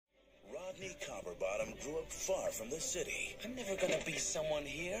Sydney Copperbottom grew up far from the city. I'm never gonna be someone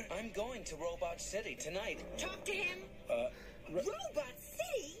here. I'm going to Robot City tonight. Talk to him. Robot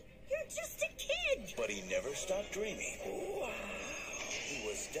City? You're just a kid. But he never stopped dreaming. Wow. He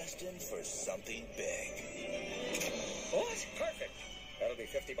was destined for something big. What? Perfect. That'll be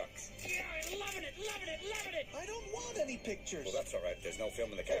 $50. Yeah, I'm loving it, loving it, loving it. I don't want any pictures. Well, that's all right. There's no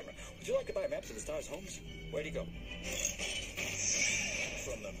film in the camera. Would you like to buy maps of the stars' homes? Where'd he go?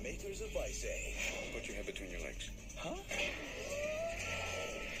 From the makers of Ice Age. Put your head between your legs. Huh?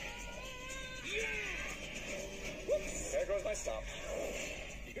 Yeah! Whoops. There goes my stop.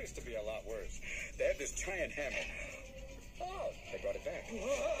 Used to be a lot worse. They had this giant hammer. Oh, they brought it back.